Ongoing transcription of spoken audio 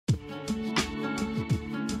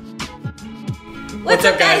What's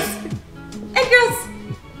up, guys? And girls?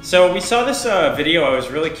 So we saw this video. I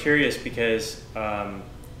was really curious because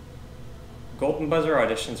Golden Buzzer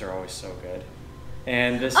auditions are always so good.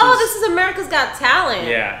 And this is America's Got Talent.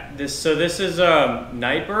 Yeah. This is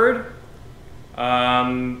Nightbird.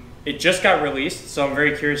 It just got released, so I'm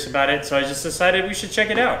very curious about it. So I just decided we should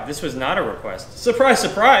check it out. This was not a request. Surprise,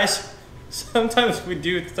 surprise. Sometimes we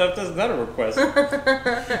do stuff that's not a request.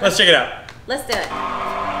 Let's check it out. Let's do it.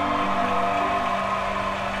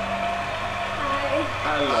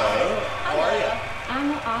 Hello. How are you?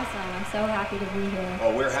 I'm awesome. I'm so happy to be here.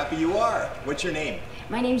 Oh, we're happy you are. What's your name?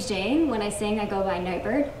 My name's Jane. When I sing, I go by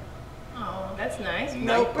Nightbird. Oh, that's nice.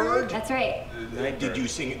 Nightbird? That's right. Do you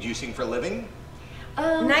sing for a living?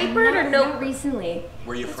 Nightbird or no? Not recently.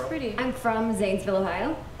 Where are you from? Pretty. I'm from Zanesville,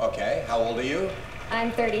 Ohio. Okay. How old are you?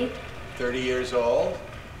 I'm 30. 30 years old.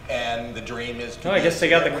 And the dream is to Oh, I be guess they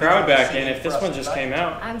got the what crowd are you back singing in. If for this us one just tonight? came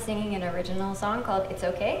out. I'm singing an original song called It's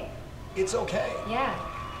Okay. It's okay. Yeah.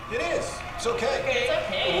 It is. It's okay. It's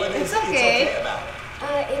okay. What is It's okay. It's okay about?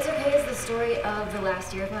 It's Okay is the story of the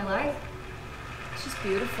last year of my life. She's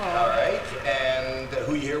beautiful. All right. And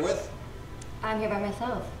who you here with? I'm here by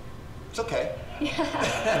myself. It's okay.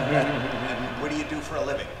 What do you do for a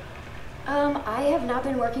living? I have not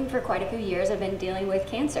been working for quite a few years. I've been dealing with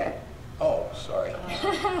cancer. Oh, sorry.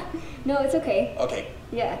 No, it's okay. Okay.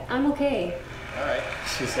 Yeah, I'm okay. All right.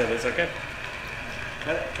 She said it's okay.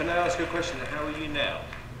 Can I ask you a question? How are you now?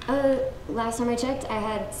 Last time I checked, I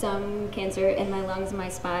had some cancer in my lungs, my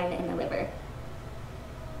spine, and my liver.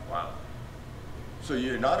 Wow. So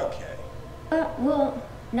you're not okay. Well,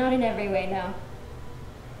 not in every way, no.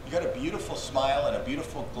 You got a beautiful smile and a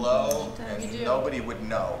beautiful glow, and nobody would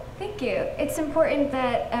know. Thank you. It's important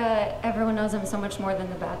that everyone knows I'm so much more than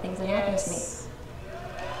the bad things that happen to me.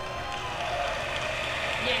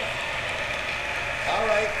 Yes. All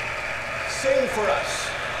right, sing for us.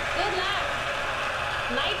 Good luck.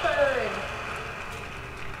 Nightbird.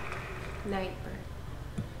 Nightbird.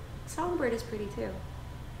 Songbird is pretty too.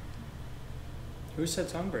 Who said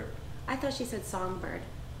songbird? I thought she said songbird.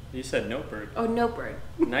 You said notebird. Oh, notebird.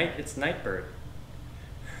 It's Nightbird.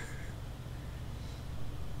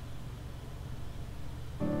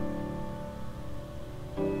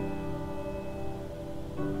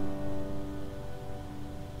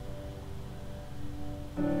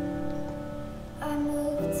 I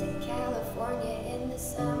moved to California in the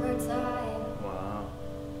summertime. Wow.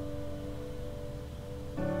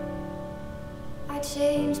 I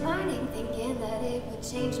changed my name thinking that it would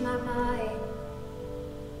change my mind.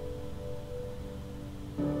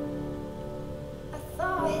 I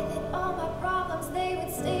thought that all my problems, they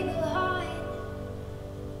would stay behind.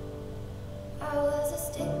 I was a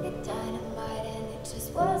stick of dynamite and it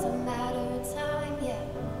just was a matter of time, yeah.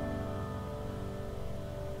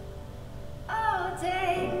 Oh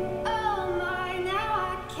dang, oh my, now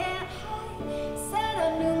I can't hide. Said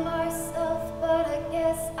I knew myself, but I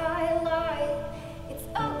guess I lied. It's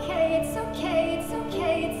okay, it's okay, it's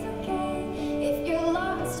okay, it's okay. If you're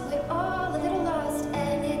lost, we're all a little lost,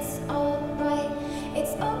 and it's alright.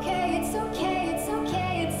 It's okay, it's okay, it's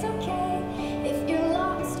okay, it's okay. If you're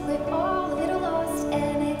lost, we're all a little lost,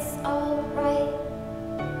 and it's alright.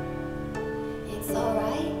 It's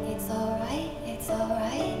alright, it's alright, it's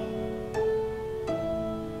alright.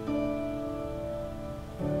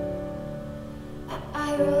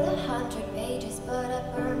 I wrote 100 pages, but I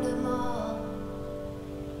burned them all.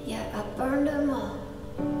 Yeah, I burned them all.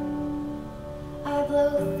 I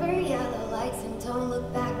blow through yellow lights and don't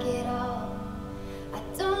look back at all. I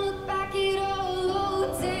don't look back at all.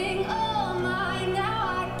 Oh, dang, oh my, now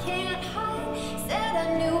I can't hide. Said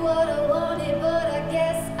I knew what I wanted, but I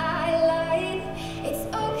guess I lied. It's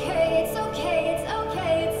okay, it's okay, it's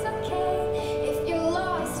okay, it's okay. If you're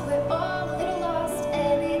lost, we're all a little lost,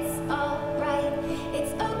 and it's alright.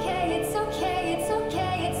 It's okay, it's okay, it's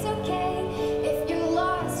okay, it's okay. If you're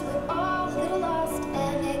lost, we're all a little lost,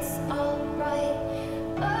 and it's alright.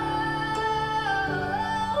 Oh,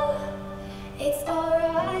 it's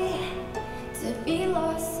alright to be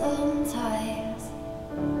lost sometimes.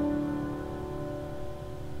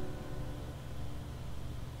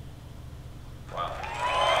 Wow.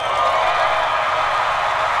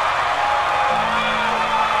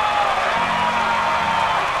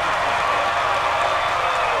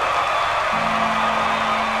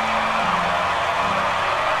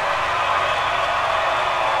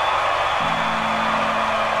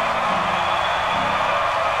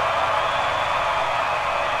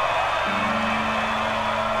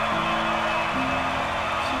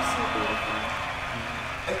 She's so beautiful.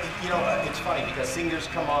 You know, it's funny because singers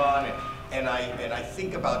come on and And I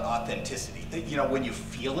think about authenticity. You know, when you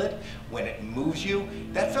feel it, when it moves you,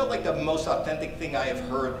 that felt like the most authentic thing I have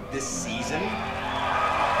heard this season. That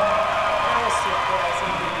was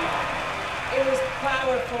surprising. It was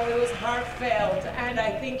powerful, it was heartfelt, and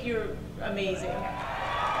I think you're amazing.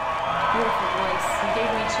 Beautiful voice. You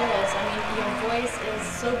gave me chills. I mean, your voice is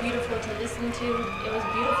so beautiful to listen to. It was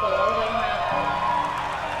beautiful all the way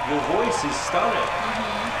around. Your voice is stunning.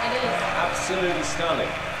 It is. Absolutely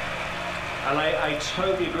stunning. And I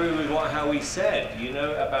totally agree with what Howie said, you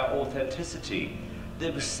know, about authenticity.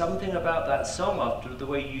 There was something about that song after the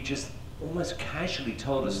way you just almost casually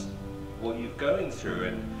told us what you're going through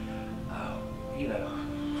and, you know.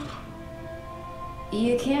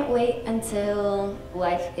 You can't wait until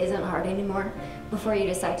life isn't hard anymore before you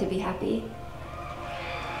decide to be happy.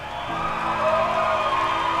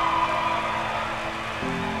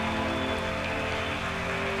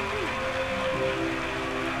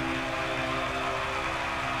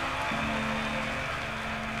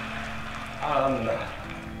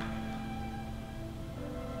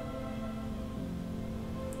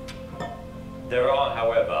 There are,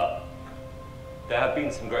 however, there have been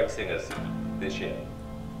some great singers this year.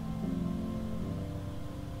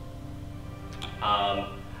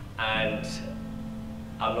 And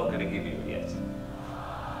I'm not going to give you a yes.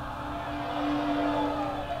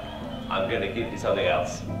 I'm going to give you something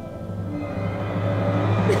else.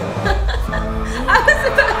 I was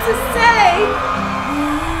about to say.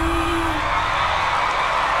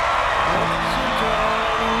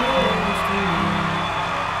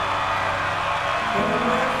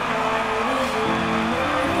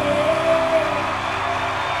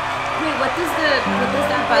 Wait, what does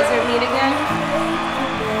that buzzer mean again?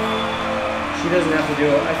 She doesn't have to do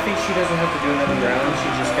it. I think she doesn't have to do another round. She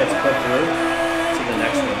just gets put through to the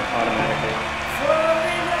next one automatically.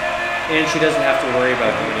 And she doesn't have to worry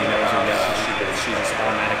about who many no's or yeses she gets. She just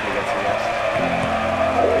automatically gets a yes.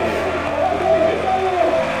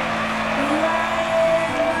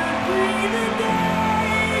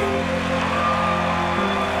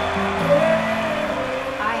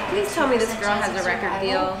 Please tell me this girl has a record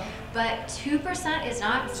deal. But 2% is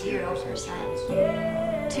not 0%.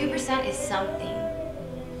 2% is something.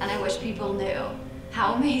 And I wish people knew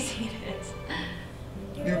how amazing it is.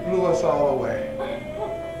 You blew us all away.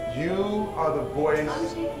 You are the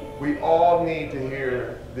voice we all need to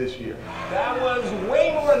hear this year. That was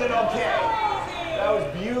way more than okay. That was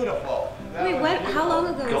beautiful. Wait, what? How long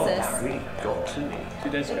ago was this? That really got to me. 2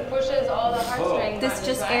 days ago. It pushes all the heartstrings. This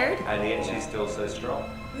just aired? And yet she's still so strong.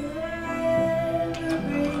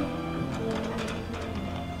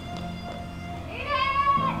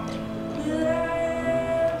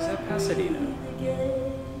 Is that Pasadena?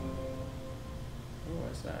 What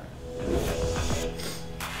was that?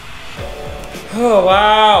 Oh,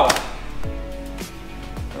 wow!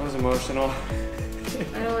 That was emotional. I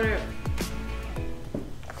don't want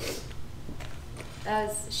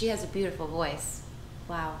to. She has a beautiful voice.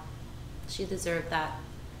 Wow. She deserved that.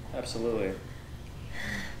 Absolutely.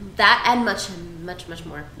 That and much, much, much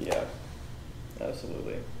more. Yeah.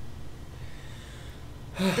 Absolutely.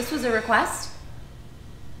 This was a request?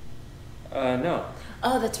 No.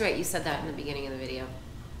 Oh, that's right. You said that in the beginning of the video.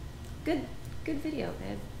 Good video,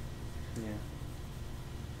 babe. Yeah.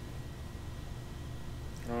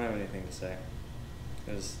 I don't have anything to say.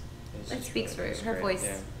 It Speaks for her great. voice.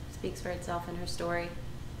 Yeah. Speaks for itself in her story.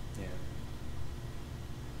 Yeah.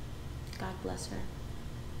 God bless her.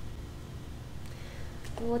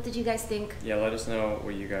 Well, what did you guys think? Yeah, let us know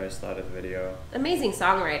what you guys thought of the video. Amazing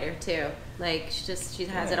songwriter too. Like she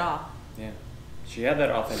has it all. Yeah. She had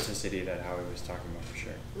that authenticity that Howie was talking about for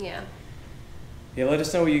sure. Yeah. Yeah, let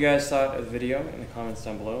us know what you guys thought of the video in the comments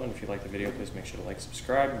down below. And if you like the video, please make sure to like,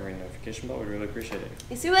 subscribe, and ring the notification bell. We'd really appreciate it.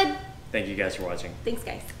 Yes, you would. Thank you guys for watching. Thanks,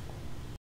 guys.